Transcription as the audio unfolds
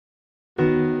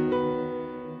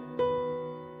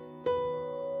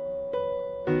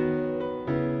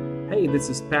Hey, this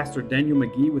is Pastor Daniel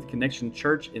McGee with Connection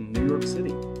Church in New York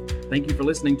City. Thank you for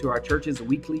listening to our church's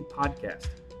weekly podcast.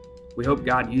 We hope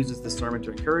God uses this sermon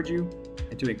to encourage you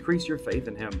and to increase your faith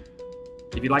in Him.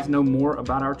 If you'd like to know more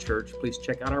about our church, please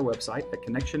check out our website at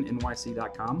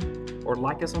connectionnyc.com or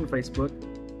like us on Facebook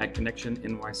at Connection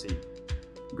NYC.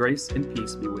 Grace and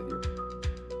peace be with you.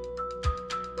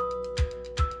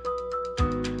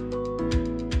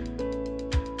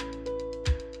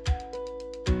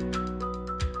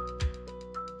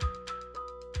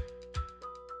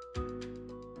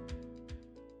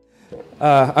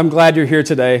 I'm glad you're here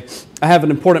today. I have an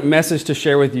important message to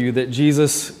share with you that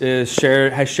Jesus has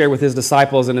shared with his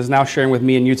disciples and is now sharing with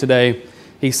me and you today.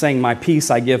 He's saying, "My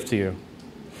peace I give to you."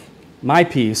 My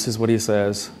peace is what he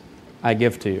says, I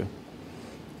give to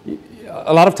you.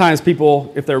 A lot of times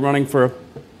people, if they're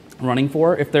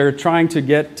if they're trying to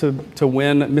get to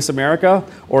win Miss America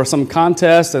or some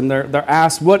contest and they're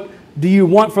asked, "What do you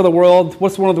want for the world?"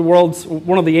 What's one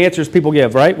of the answers people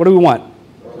give, right? What do we want?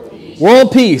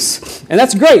 World peace. And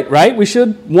that's great, right? We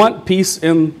should want peace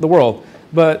in the world.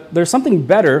 But there's something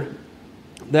better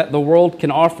that the world can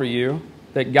offer you,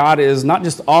 that God is not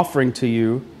just offering to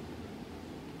you,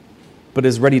 but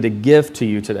is ready to give to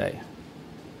you today.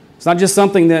 It's not just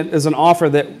something that is an offer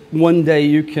that one day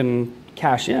you can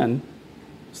cash in.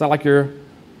 It's not like you're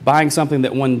buying something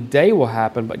that one day will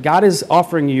happen, but God is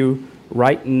offering you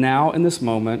right now in this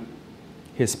moment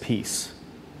His peace.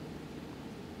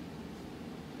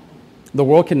 The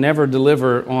world can never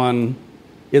deliver on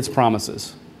its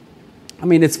promises. I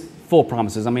mean, it's full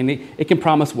promises. I mean, it can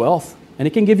promise wealth, and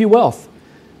it can give you wealth,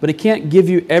 but it can't give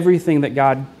you everything that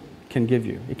God can give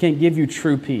you. It can't give you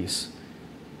true peace.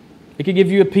 It can give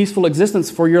you a peaceful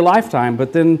existence for your lifetime,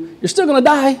 but then you're still going to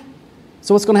die.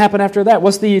 So what's going to happen after that?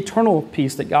 What's the eternal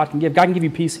peace that God can give? God can give you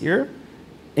peace here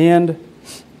and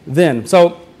then.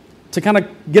 So to kind of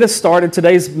get us started,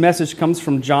 today's message comes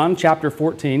from John chapter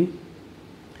 14.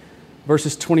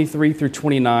 Verses 23 through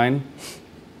 29.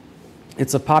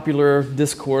 It's a popular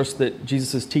discourse that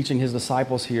Jesus is teaching his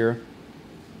disciples here.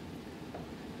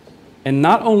 And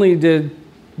not only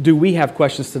do we have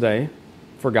questions today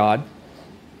for God,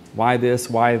 why this,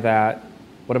 why that,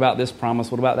 what about this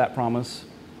promise, what about that promise?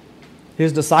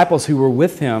 His disciples who were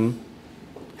with him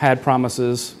had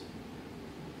promises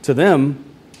to them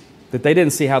that they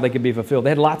didn't see how they could be fulfilled. They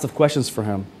had lots of questions for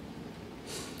him.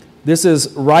 This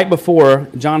is right before,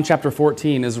 John chapter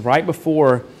 14 is right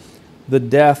before the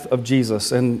death of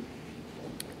Jesus. And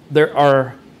there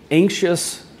are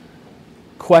anxious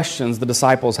questions the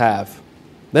disciples have.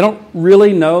 They don't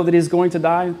really know that he's going to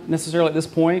die necessarily at this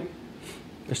point.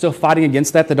 They're still fighting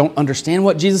against that. They don't understand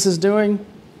what Jesus is doing.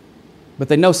 But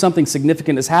they know something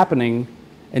significant is happening.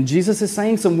 And Jesus is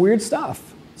saying some weird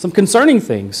stuff, some concerning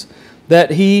things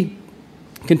that he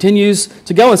continues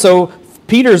to go. And so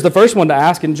Peter's the first one to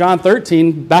ask in John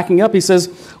 13, backing up, he says,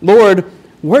 "Lord,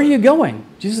 where are you going?"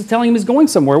 Jesus is telling him he's going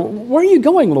somewhere. "Where are you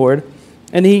going, Lord?"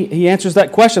 And he answers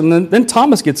that question. And then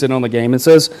Thomas gets in on the game and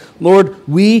says, "Lord,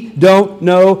 we don't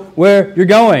know where you're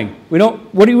going.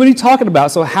 What are you talking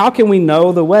about? So how can we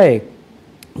know the way?"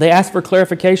 They ask for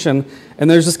clarification. And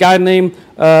there's this guy named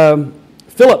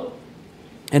Philip.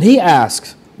 And he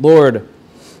asks, "Lord,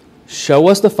 show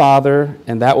us the Father,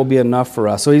 and that will be enough for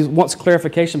us." So he wants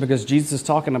clarification because Jesus is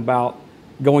talking about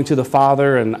going to the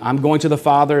Father, and I'm going to the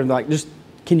Father, and just,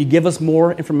 can you give us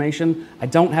more information? I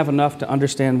don't have enough to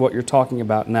understand what you're talking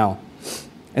about now.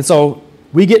 And so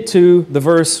we get to the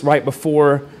verse right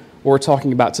before what we're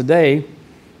talking about today,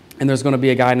 and there's going to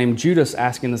be a guy named Judas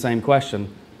asking the same question.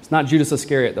 It's not Judas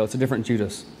Iscariot, though. It's a different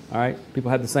Judas. All right?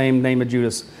 People have the same name of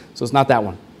Judas, so it's not that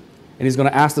one. And he's going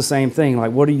to ask the same thing,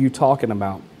 like, what are you talking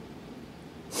about?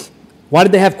 Why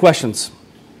did they have questions?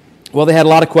 Well, they had a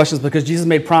lot of questions because Jesus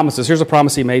made promises. Here's a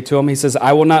promise he made to them. He says,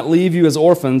 "I will not leave you as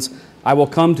orphans. I will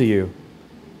come to you."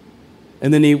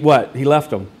 And then he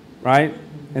left them, right?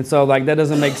 And so, that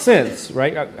doesn't make sense,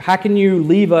 right? How can you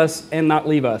leave us and not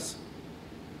leave us?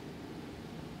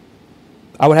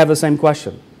 I would have the same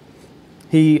question.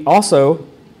 He also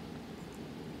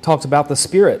talked about the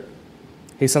Spirit.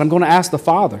 He said, "I'm going to ask the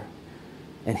Father,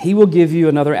 and He will give you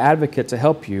another advocate to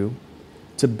help you,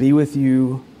 to be with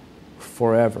you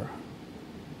forever.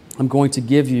 I'm going to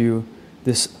give you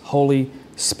this Holy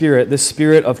Spirit, this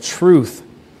Spirit of truth."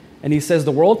 And he says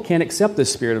the world can't accept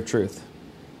this Spirit of truth.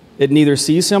 It neither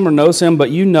sees him or knows him, but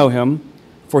you know him,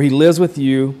 for he lives with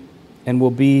you and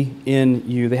will be in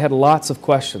you. They had lots of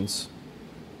questions.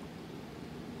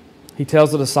 He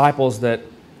tells the disciples that,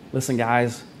 "Listen,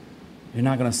 guys, you're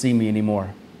not going to see me anymore."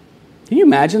 Can you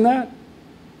imagine that?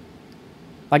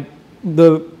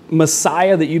 The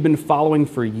Messiah that you've been following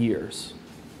for years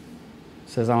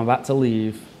says, I'm about to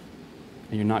leave,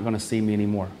 and you're not going to see me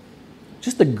anymore.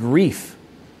 Just the grief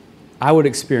I would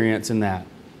experience in that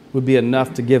would be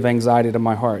enough to give anxiety to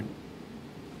my heart.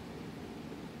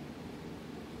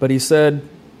 But he said,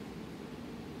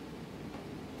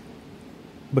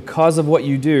 because of what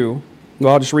you do,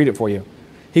 well, I'll just read it for you.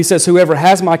 He says, whoever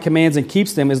has my commands and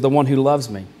keeps them is the one who loves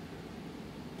me.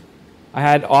 I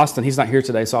had Austin, he's not here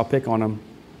today, so I'll pick on him.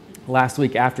 Last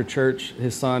week after church,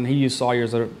 his son, he used Sawyer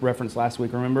as a reference last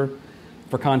week, remember?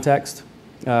 For context.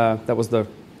 That was what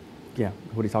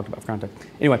he talked about for context.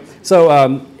 Anyway,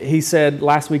 so he said,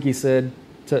 last week he said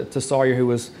to Sawyer, who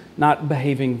was not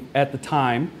behaving at the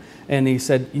time, and he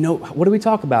said, what do we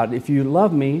talk about? If you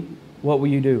love me, what will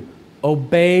you do?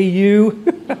 Obey you.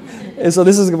 And so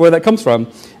this is where that comes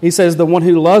from. He says, the one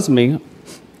who loves me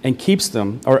and keeps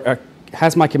them, or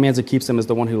has my commands and keeps them, is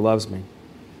the one who loves me.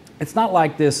 It's not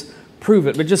like this, prove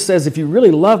it, but it just says, if you really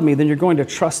love me, then you're going to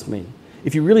trust me.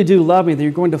 If you really do love me, then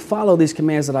you're going to follow these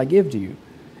commands that I give to you.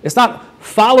 It's not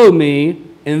follow me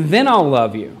and then I'll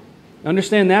love you.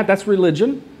 Understand that? That's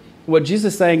religion. What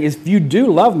Jesus is saying is, if you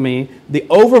do love me, the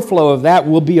overflow of that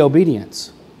will be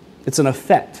obedience. It's an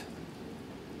effect.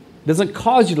 It doesn't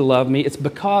cause you to love me. It's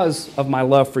because of my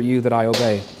love for you that I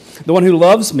obey. The one who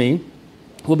loves me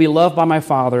will be loved by my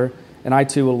Father, and I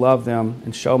too will love them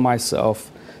and show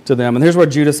myself to them. And here's where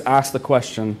Judas asked the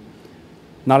question,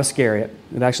 not Iscariot.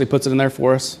 It actually puts it in there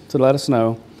for us to let us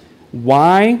know.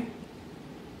 Why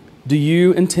do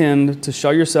you intend to show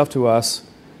yourself to us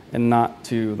and not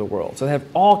to the world? So they have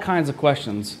all kinds of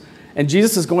questions. And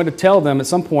Jesus is going to tell them at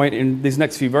some point in these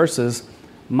next few verses,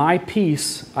 my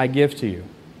peace I give to you.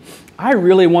 I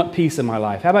really want peace in my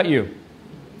life. How about you?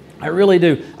 I really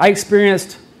do. I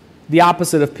experienced the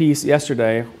opposite of peace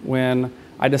yesterday when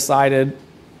I decided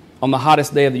on the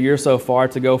hottest day of the year so far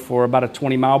to go for about a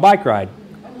 20-mile bike ride.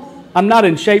 I'm not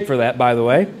in shape for that, by the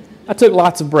way. I took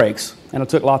lots of breaks and I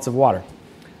took lots of water.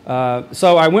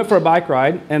 So I went for a bike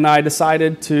ride and I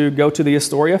decided to go to the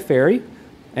Astoria Ferry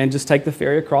and just take the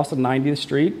ferry across the 90th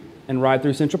Street and ride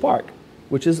through Central Park,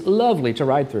 which is lovely to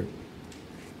ride through.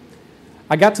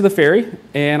 I got to the ferry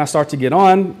and I start to get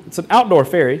on. It's an outdoor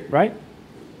ferry, right?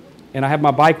 And I have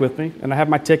my bike with me and I have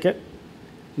my ticket.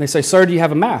 And they say, sir, do you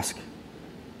have a mask?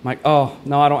 I'm like, oh,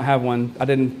 no, I don't have one.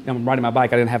 I'm riding my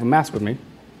bike. I didn't have a mask with me.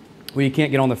 Well, you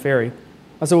can't get on the ferry.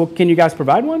 I said, well, can you guys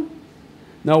provide one?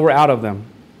 No, we're out of them.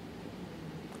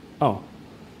 Oh,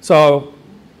 so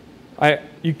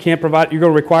you can't provide, you're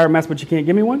going to require a mask, but you can't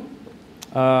give me one?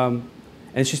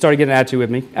 And she started getting an attitude with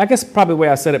me. I guess probably the way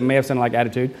I said it may have sounded like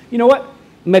attitude. You know what?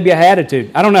 Maybe I had attitude.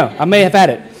 I don't know. I may have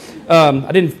had it.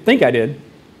 I didn't think I did.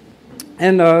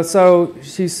 And so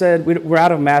she said, we're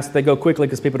out of masks. They go quickly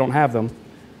because people don't have them.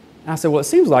 And I said, well, it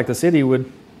seems like the city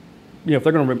would, if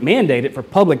they're going to mandate it for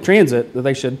public transit, that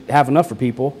they should have enough for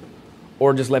people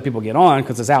or just let people get on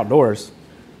because it's outdoors.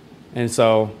 And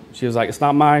so she was like, it's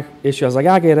not my issue. I was like,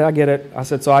 I get it. I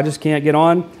said, so I just can't get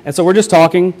on. And so we're just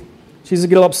talking. She's a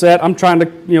little upset. I'm trying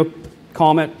to,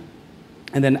 calm it.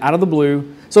 And then out of the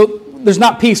blue, so there's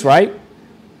not peace, right?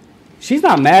 She's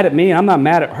not mad at me. I'm not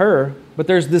mad at her. But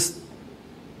there's this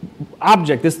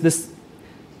object, this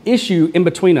issue in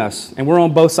between us, and we're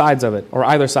on both sides of it, or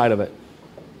either side of it.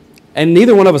 And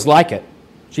neither one of us like it.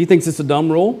 She thinks it's a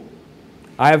dumb rule.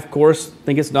 I, of course,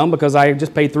 think it's dumb because I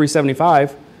just paid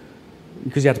 $3.75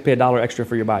 because you have to pay $1 extra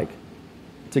for your bike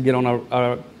to get on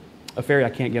a ferry I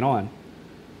can't get on.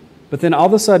 But then all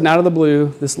of a sudden, out of the blue,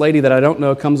 this lady that I don't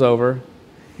know comes over,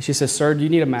 and she says, sir, do you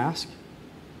need a mask?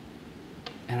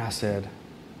 And I said,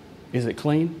 is it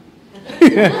clean?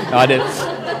 No, I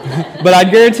didn't. But I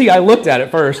guarantee I looked at it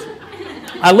first.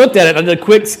 I looked at it, I did a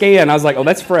quick scan. I was like, oh,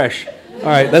 that's fresh. All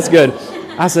right, that's good.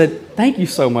 I said, thank you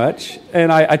so much.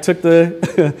 And I took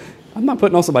I'm not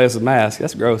putting on somebody else's mask.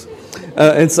 That's gross.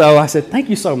 And so I said, thank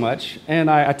you so much. And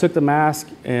I took the mask,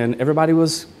 and everybody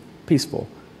was peaceful.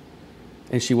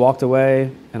 And she walked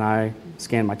away, and I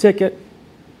scanned my ticket.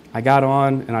 I got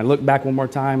on, and I looked back one more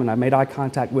time, and I made eye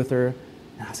contact with her.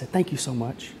 And I said, thank you so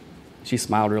much. She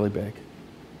smiled really big.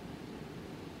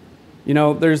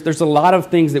 There's a lot of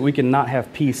things that we can not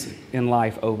have peace in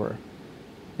life over.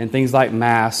 And things like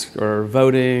masks or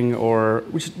voting or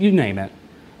you name it,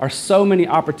 are so many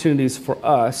opportunities for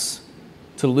us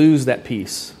to lose that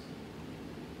peace.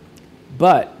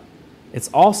 But it's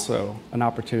also an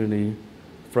opportunity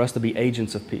for us to be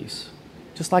agents of peace,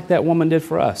 just like that woman did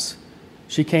for us.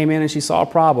 She came in and she saw a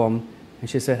problem, and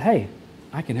she said, hey,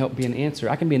 I can help be an answer.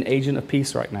 I can be an agent of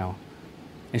peace right now.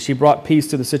 And she brought peace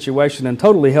to the situation and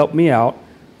totally helped me out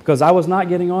because I was not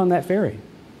getting on that ferry.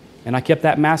 And I kept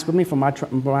that mask with me from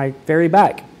my ferry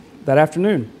back that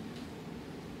afternoon.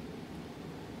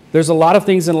 There's a lot of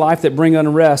things in life that bring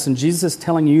unrest, and Jesus is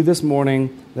telling you this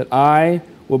morning that I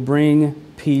will bring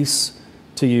peace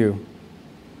to you.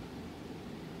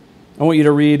 I want you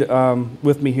to read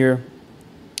with me here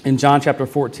in John chapter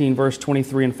 14, verse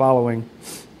 23 and following.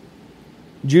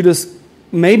 Judas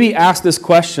maybe asked this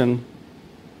question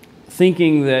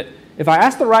thinking that if I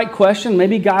ask the right question,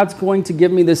 maybe God's going to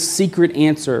give me this secret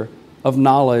answer of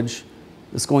knowledge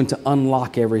that's going to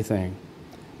unlock everything.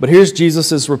 But here's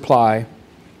Jesus' reply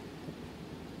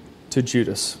to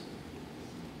Judas.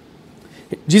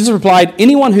 Jesus replied,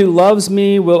 "Anyone who loves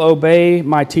me will obey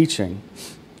my teaching.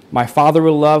 My Father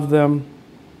will love them,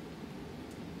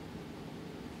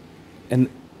 and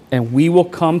we will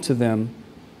come to them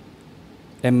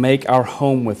and make our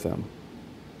home with them.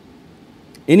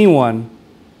 Anyone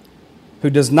who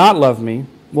does not love me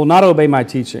will not obey my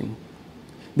teaching.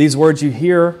 These words you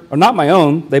hear are not my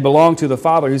own. They belong to the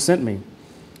Father who sent me.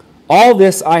 All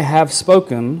this I have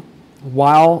spoken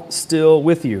while still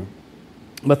with you.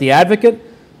 But the Advocate,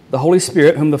 the Holy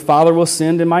Spirit, whom the Father will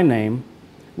send in my name,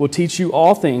 will teach you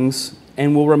all things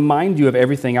and will remind you of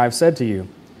everything I've said to you.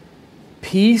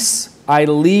 Peace I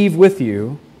leave with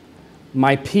you,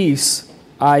 my peace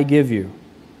I give you.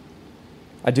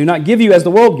 I do not give you as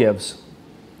the world gives.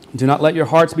 Do not let your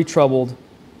hearts be troubled,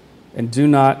 and do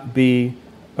not be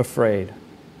afraid.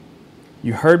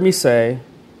 You heard me say,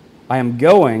 I am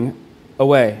going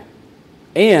away,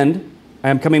 and I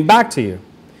am coming back to you.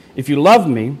 If you loved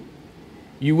me,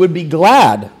 you would be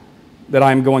glad that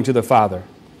I am going to the Father.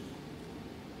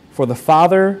 For the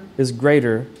Father is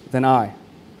greater than I.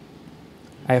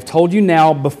 I have told you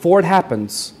now before it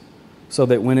happens, so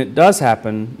that when it does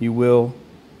happen, you will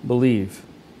believe."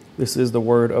 This is the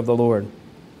word of the Lord.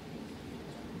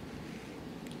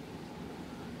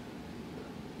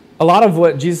 A lot of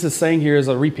what Jesus is saying here is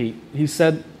a repeat. He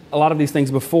said a lot of these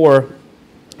things before,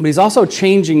 but he's also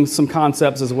changing some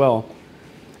concepts as well.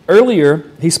 Earlier,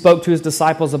 he spoke to his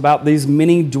disciples about these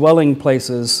many dwelling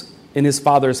places in his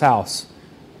Father's house,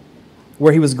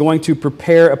 where he was going to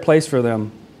prepare a place for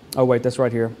them. Oh, wait, that's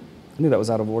right here. I knew that was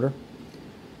out of order.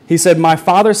 He said, "My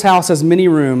Father's house has many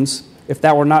rooms. If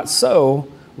that were not so,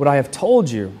 would I have told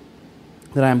you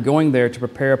that I am going there to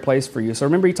prepare a place for you?" So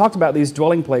remember, he talked about these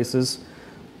dwelling places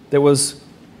that was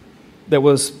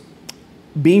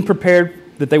being prepared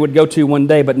that they would go to one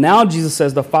day. But now Jesus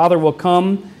says the Father will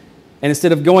come, and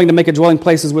instead of going to make a dwelling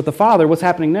places with the Father, what's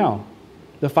happening now?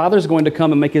 The Father's going to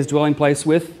come and make his dwelling place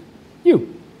with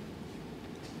you,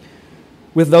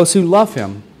 with those who love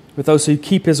him, with those who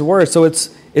keep his word. So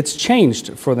it's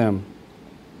changed for them.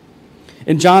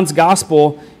 In John's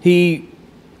gospel, he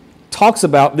talks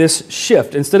about this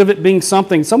shift. Instead of it being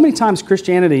something, so many times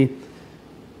Christianity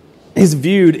is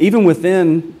viewed, even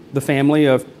within the family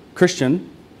of Christian,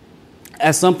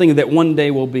 as something that one day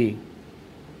will be.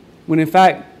 When in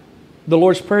fact, the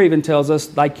Lord's Prayer even tells us,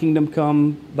 "Thy kingdom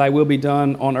come, thy will be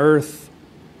done on earth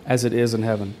as it is in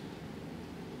heaven."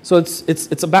 So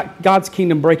it's about God's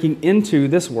kingdom breaking into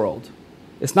this world.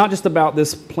 It's not just about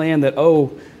this plan that,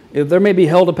 there may be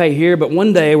hell to pay here, but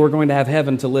one day we're going to have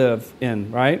heaven to live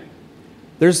in, right?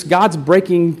 God is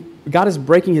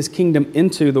breaking his kingdom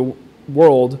into the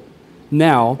world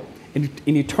now. And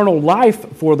eternal life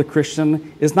for the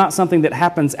Christian is not something that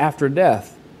happens after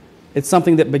death. It's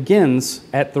something that begins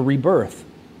at the rebirth.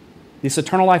 This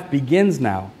eternal life begins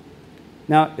now.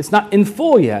 Now, it's not in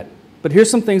full yet, but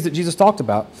here's some things that Jesus talked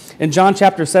about. In John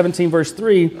chapter 17, verse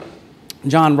 3,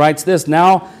 John writes this,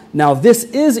 Now this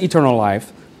is eternal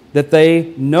life, that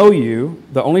they know you,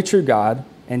 the only true God,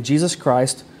 and Jesus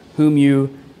Christ, whom you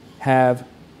have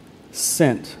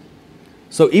sent."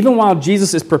 So even while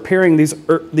Jesus is preparing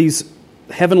these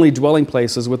heavenly dwelling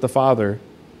places with the Father,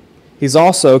 he's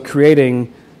also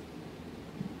creating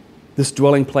this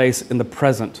dwelling place in the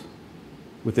present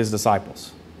with his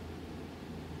disciples.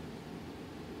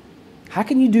 How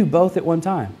can you do both at one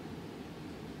time?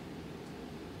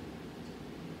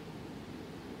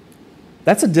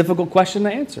 That's a difficult question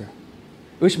to answer,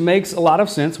 which makes a lot of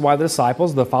sense why the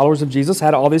disciples, the followers of Jesus,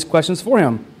 had all these questions for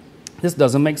him. This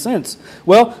doesn't make sense.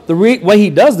 Well, the way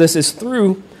he does this is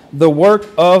through the work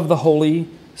of the Holy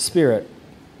Spirit.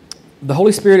 The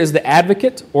Holy Spirit is the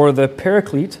advocate or the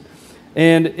paraclete,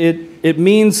 and it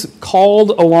means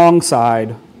called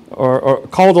alongside, or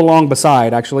called along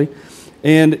beside, actually.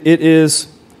 And it is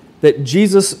that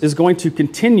Jesus is going to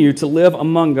continue to live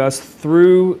among us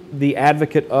through the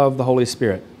advocate of the Holy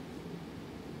Spirit.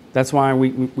 That's why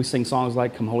we sing songs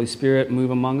like, "Come Holy Spirit, move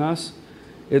among us."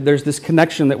 There's this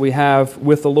connection that we have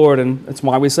with the Lord, and that's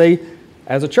why we say,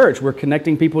 as a church, we're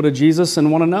connecting people to Jesus and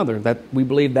one another. That we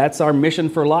believe that's our mission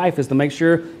for life, is to make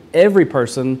sure every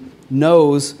person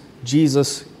knows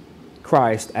Jesus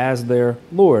Christ as their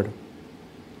Lord.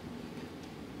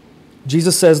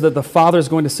 Jesus says that the Father is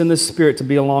going to send the Spirit to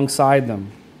be alongside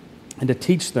them and to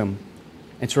teach them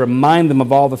and to remind them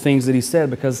of all the things that he said,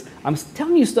 because I'm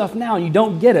telling you stuff now and you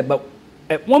don't get it, but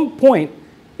at one point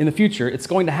in the future, it's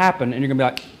going to happen and you're going to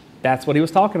be like, that's what he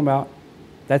was talking about.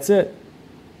 That's it.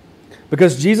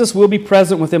 Because Jesus will be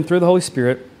present with them through the Holy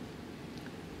Spirit,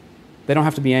 they don't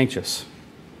have to be anxious.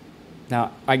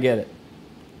 Now, I get it.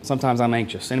 Sometimes I'm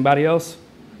anxious. Anybody else?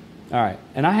 All right.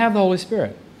 And I have the Holy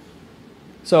Spirit.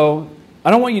 So I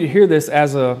don't want you to hear this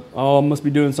as I must be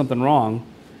doing something wrong,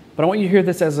 but I want you to hear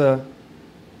this as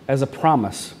a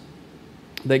promise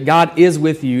that God is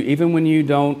with you even when you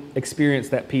don't experience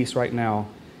that peace right now.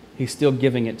 He's still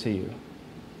giving it to you.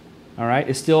 All right?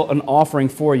 It's still an offering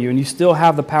for you, and you still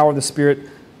have the power of the Spirit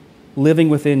living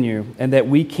within you, and that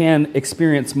we can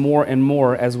experience more and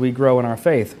more as we grow in our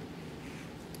faith.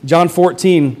 John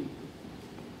 14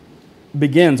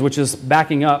 begins, which is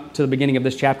backing up to the beginning of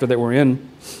this chapter that we're in.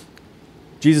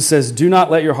 Jesus says, "Do not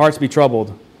let your hearts be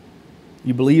troubled.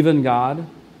 You believe in God,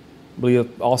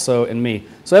 believe also in me."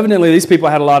 So evidently these people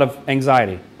had a lot of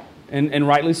anxiety, and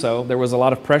rightly so. There was a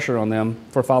lot of pressure on them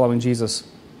for following Jesus.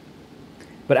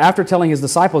 But after telling his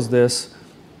disciples this,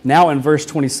 now in verse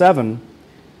 27,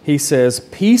 he says,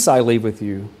 "Peace I leave with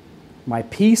you, my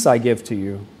peace I give to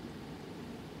you.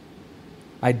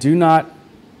 I do not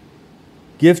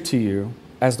give to you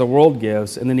as the world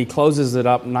gives." And then he closes it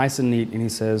up nice and neat, and he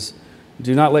says,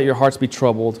 "Do not let your hearts be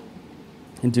troubled,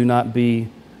 and do not be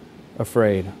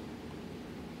afraid."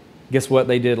 Guess what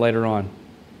they did later on?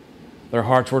 Their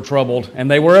hearts were troubled,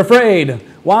 and they were afraid.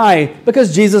 Why?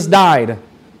 Because Jesus died.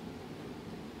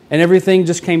 And everything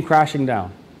just came crashing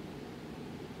down.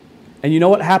 And you know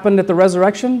what happened at the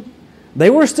resurrection? They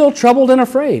were still troubled and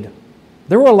afraid.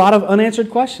 There were a lot of unanswered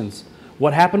questions.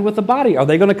 What happened with the body? Are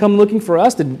they going to come looking for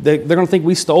us? They're going to think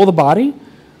we stole the body?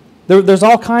 There's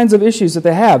all kinds of issues that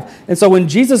they have. And so when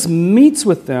Jesus meets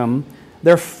with them,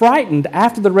 they're frightened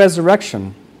after the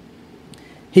resurrection.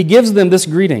 He gives them this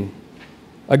greeting,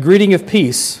 a greeting of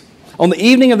peace. On the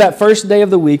evening of that first day of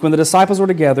the week, when the disciples were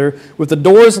together, with the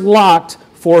doors locked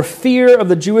for fear of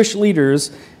the Jewish leaders,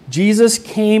 Jesus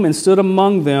came and stood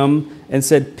among them and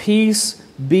said, "Peace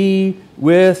be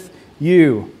with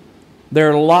you."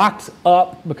 They're locked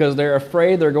up because they're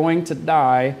afraid they're going to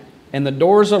die, and the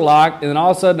doors are locked, and then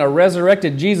all of a sudden a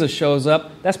resurrected Jesus shows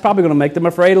up. That's probably going to make them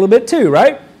afraid a little bit too,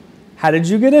 right? How did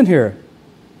you get in here?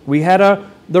 We had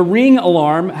the ring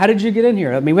alarm. How did you get in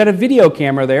here? I mean, we had a video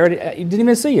camera there. He didn't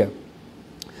even see you.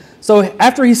 So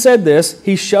after he said this,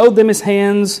 he showed them his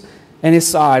hands and his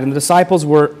side, and the disciples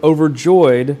were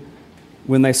overjoyed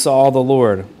when they saw the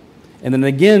Lord. And then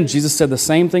again, Jesus said the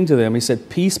same thing to them. He said,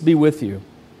 "Peace be with you.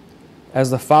 As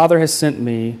the Father has sent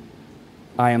me,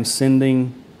 I am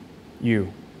sending you."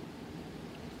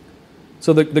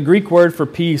 So the Greek word for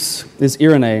peace is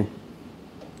eirene.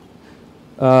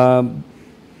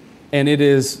 And it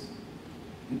is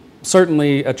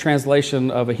certainly a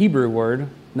translation of a Hebrew word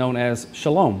known as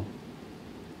shalom.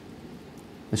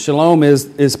 And shalom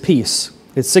is peace.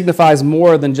 It signifies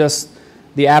more than just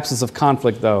the absence of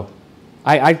conflict, though.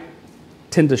 I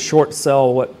tend to short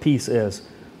sell what peace is.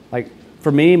 Like,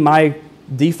 for me, my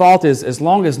default is as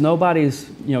long as nobody's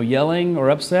yelling or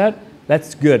upset,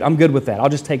 that's good. I'm good with that. I'll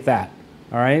just take that.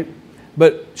 All right?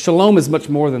 But shalom is much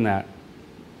more than that.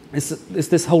 It's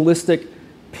this holistic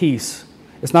peace.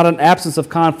 It's not an absence of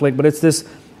conflict, but it's this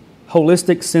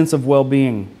holistic sense of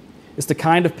well-being. It's the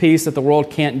kind of peace that the world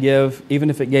can't give, even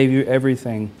if it gave you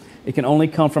everything. It can only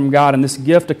come from God, and this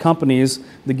gift accompanies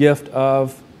the gift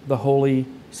of the Holy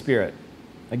Spirit.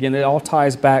 Again, it all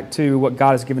ties back to what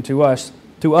God has given to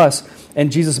us.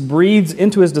 And Jesus breathes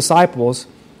into his disciples,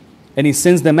 and he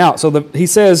sends them out. So he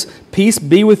says, "Peace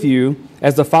be with you.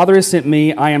 As the Father has sent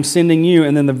me, I am sending you."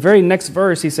 And then the very next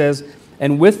verse, he says,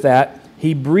 "And with that,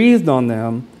 he breathed on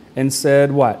them and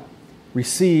said," what?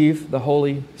 "Receive the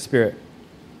Holy Spirit."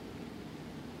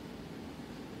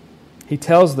 He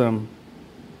tells them,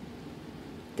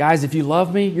 "Guys, if you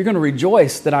love me, you're going to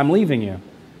rejoice that I'm leaving you,"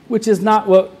 which is not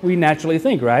what we naturally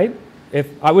think, right? If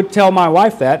I would tell my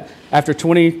wife that after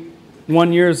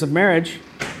 21 years of marriage,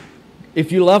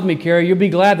 "If you love me, Carrie, you'll be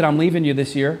glad that I'm leaving you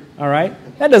this year," all right?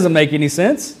 That doesn't make any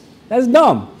sense. That's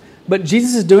dumb. But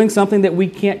Jesus is doing something that we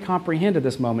can't comprehend at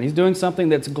this moment. He's doing something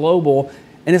that's global,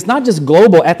 and it's not just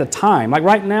global at the time. Like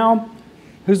right now,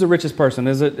 who's the richest person?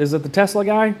 Is it the Tesla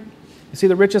guy? Is he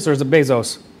the richest, or is it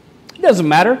Bezos? It doesn't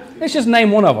matter. Let's just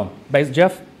name one of them.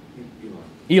 Jeff?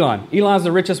 Elon. Elon's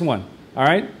the richest one, all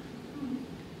right?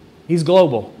 He's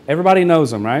global. Everybody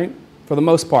knows him, right? For the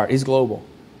most part, he's global.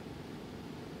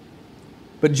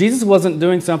 But Jesus wasn't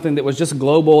doing something that was just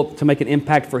global to make an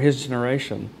impact for his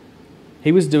generation.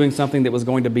 He was doing something that was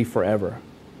going to be forever.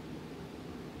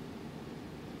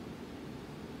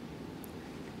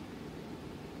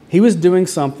 He was doing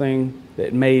something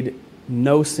that made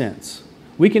no sense.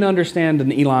 We can understand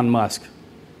an Elon Musk.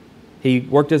 He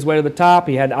worked his way to the top.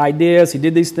 He had ideas. He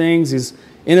did these things. He's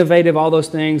innovative, all those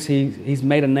things. He's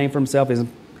made a name for himself.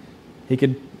 He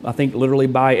could, I think, literally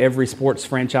buy every sports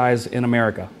franchise in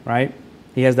America, right?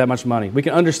 He has that much money. We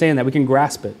can understand that. We can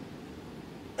grasp it.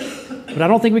 But I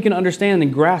don't think we can understand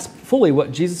and grasp fully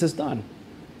what Jesus has done.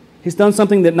 He's done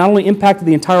something that not only impacted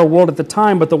the entire world at the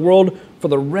time, but the world for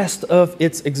the rest of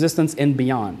its existence and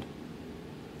beyond.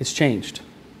 It's changed.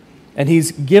 And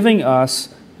He's giving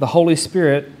us the Holy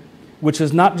Spirit, which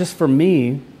is not just for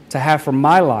me to have for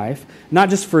my life, not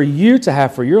just for you to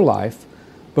have for your life,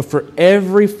 but for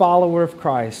every follower of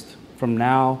Christ from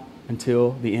now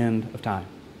until the end of time.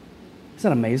 Isn't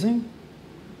that amazing?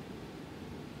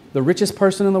 The richest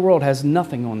person in the world has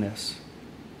nothing on this.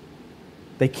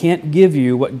 They can't give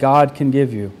you what God can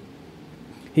give you.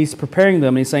 He's preparing them,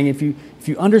 and He's saying, if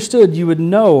you understood, you would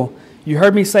know. You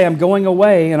heard me say, I'm going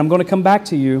away, and I'm going to come back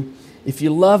to you. If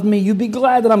you love me, you'd be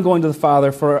glad that I'm going to the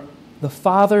Father, for the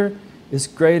Father is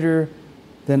greater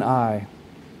than I.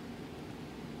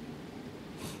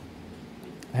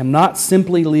 I am not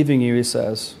simply leaving you, He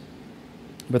says,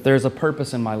 but there's a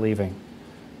purpose in my leaving.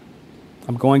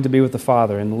 I'm going to be with the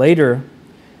Father. And later,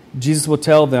 Jesus will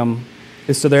tell them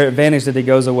it's to their advantage that He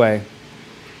goes away.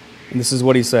 And this is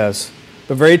what He says.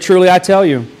 But very truly I tell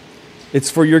you, it's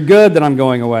for your good that I'm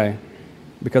going away.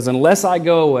 Because unless I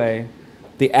go away,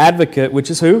 the Advocate,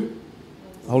 which is who?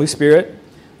 The Holy Spirit,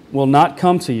 will not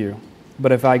come to you.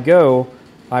 But if I go,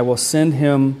 I will send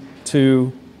Him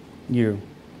to you.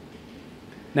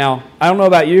 Now, I don't know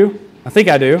about you. I think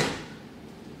I do.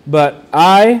 But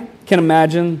I can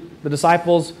imagine the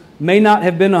disciples may not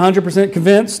have been 100%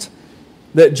 convinced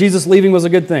that Jesus leaving was a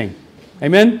good thing.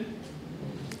 Amen?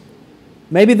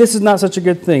 Maybe this is not such a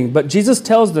good thing, but Jesus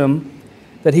tells them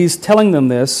that He's telling them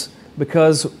this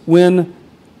because when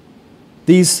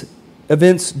these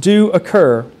events do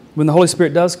occur, when the Holy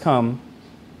Spirit does come,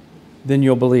 then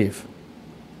you'll believe.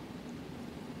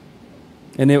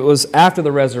 And it was after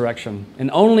the resurrection,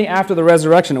 and only after the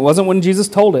resurrection. It wasn't when Jesus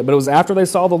told it, but it was after they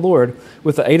saw the Lord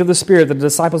with the aid of the Spirit that the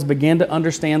disciples began to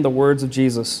understand the words of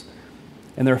Jesus.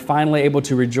 And they're finally able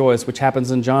to rejoice, which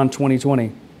happens in John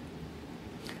 20:20.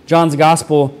 John's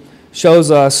gospel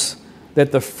shows us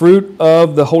that the fruit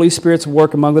of the Holy Spirit's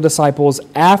work among the disciples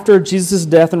after Jesus'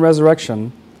 death and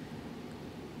resurrection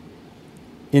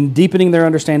in deepening their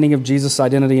understanding of Jesus'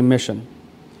 identity and mission.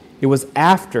 It was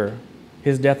after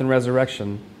His death and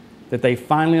resurrection that they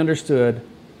finally understood,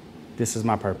 this is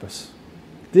my purpose.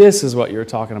 This is what you're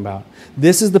talking about.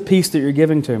 This is the peace that you're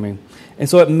giving to me. And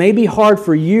so it may be hard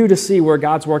for you to see where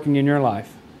God's working in your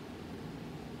life,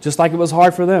 just like it was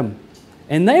hard for them.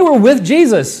 And they were with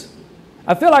Jesus.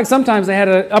 I feel like sometimes they had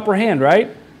an upper hand, right?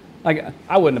 Like,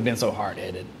 I wouldn't have been so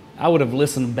hard-headed. I would have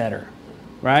listened better,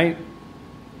 right?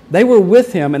 They were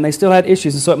with Him and they still had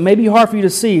issues. And so it may be hard for you to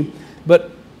see,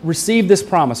 but receive this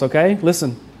promise, okay?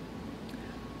 Listen.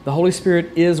 The Holy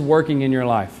Spirit is working in your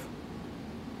life.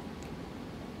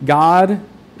 God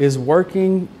is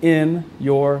working in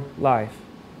your life.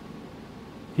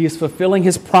 He is fulfilling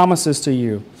His promises to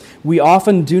you. We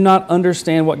often do not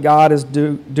understand what God is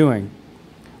doing.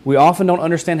 We often don't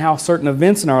understand how certain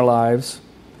events in our lives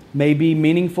may be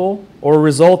meaningful or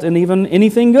result in even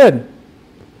anything good.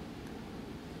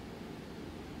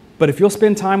 But if you'll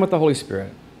spend time with the Holy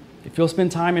Spirit, if you'll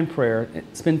spend time in prayer,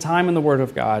 spend time in the Word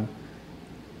of God,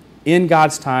 in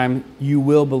God's time, you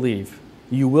will believe.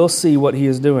 You will see what He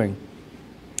is doing.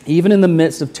 Even in the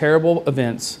midst of terrible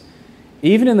events,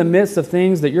 even in the midst of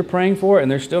things that you're praying for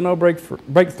and there's still no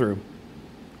breakthrough,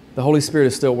 the Holy Spirit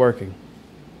is still working.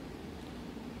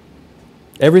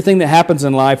 Everything that happens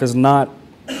in life is not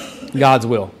God's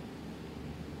will.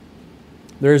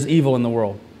 There's evil in the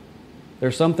world.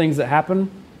 There's some things that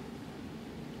happen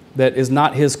that is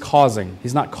not His causing.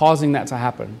 He's not causing that to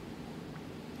happen.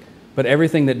 But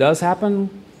everything that does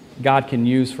happen, God can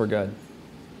use for good.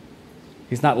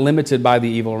 He's not limited by the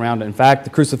evil around it. In fact, the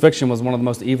crucifixion was one of the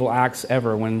most evil acts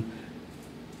ever when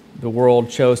the world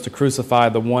chose to crucify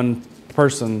the one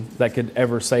person that could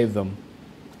ever save them.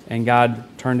 And God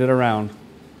turned it around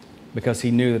because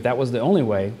He knew that that was the only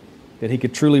way that He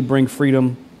could truly bring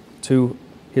freedom to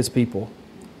His people.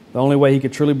 The only way He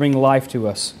could truly bring life to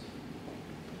us.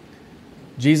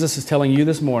 Jesus is telling you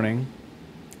this morning,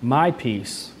 my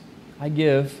peace I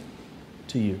give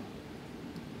to you.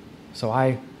 So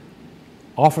I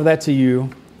offer that to you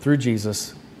through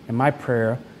Jesus. And my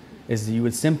prayer is that you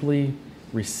would simply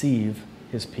receive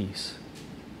His peace.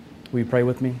 Will you pray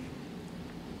with me?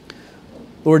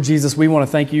 Lord Jesus, we want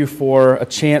to thank you for a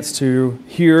chance to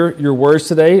hear your words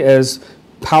today. As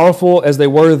powerful as they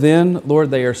were then, Lord,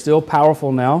 they are still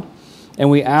powerful now. And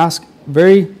we ask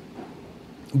very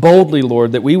boldly,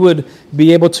 Lord, that we would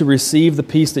be able to receive the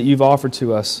peace that you've offered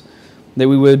to us, that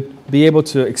we would be able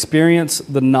to experience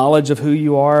the knowledge of who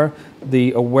you are,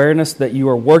 the awareness that you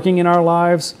are working in our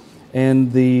lives,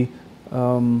 and the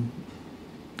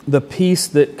peace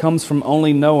that comes from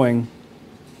only knowing,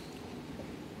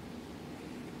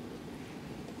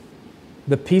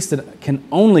 the peace that can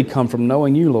only come from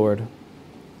knowing you, Lord.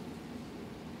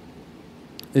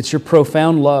 It's your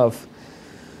profound love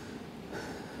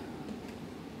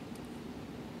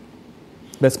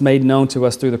that's made known to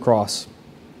us through the cross.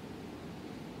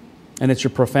 And it's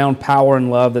your profound power and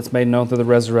love that's made known through the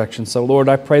resurrection. So, Lord,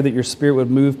 I pray that your Spirit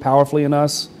would move powerfully in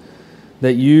us,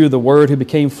 that you, the Word who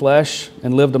became flesh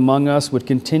and lived among us, would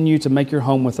continue to make your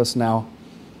home with us now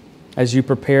as you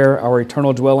prepare our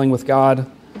eternal dwelling with God.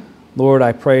 Lord,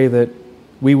 I pray that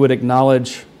we would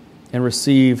acknowledge and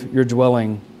receive your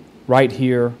dwelling right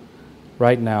here,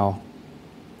 right now.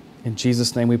 In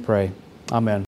Jesus' name we pray. Amen.